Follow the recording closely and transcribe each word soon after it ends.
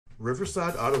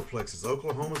Riverside Autoplex is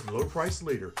Oklahoma's low-price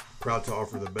leader, proud to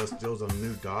offer the best deals on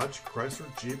new Dodge, Chrysler,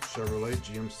 Jeep, Chevrolet,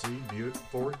 GMC, Buick,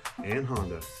 Ford, and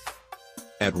Honda.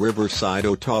 At Riverside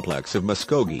Autoplex of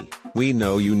Muskogee, we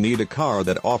know you need a car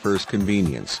that offers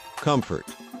convenience, comfort,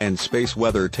 and space,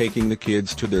 whether taking the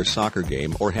kids to their soccer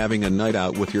game or having a night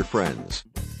out with your friends.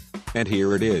 And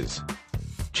here it is.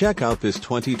 Check out this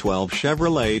 2012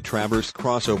 Chevrolet Traverse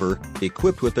crossover,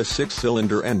 equipped with a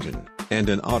 6-cylinder engine and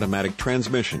an automatic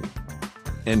transmission.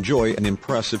 Enjoy an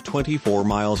impressive 24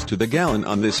 miles to the gallon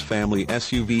on this family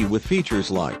SUV with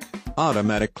features like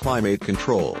automatic climate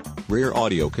control, rear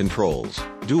audio controls,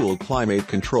 dual climate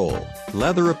control,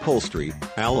 leather upholstery,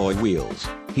 alloy wheels,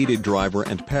 heated driver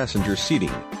and passenger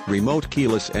seating, remote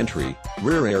keyless entry,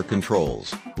 rear air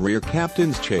controls, rear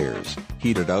captain's chairs,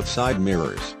 heated outside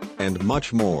mirrors, and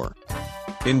much more.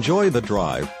 Enjoy the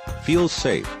drive, feel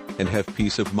safe, and have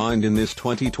peace of mind in this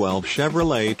 2012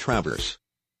 Chevrolet Traverse.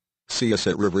 See us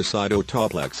at Riverside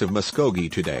Autoplex of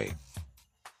Muskogee today.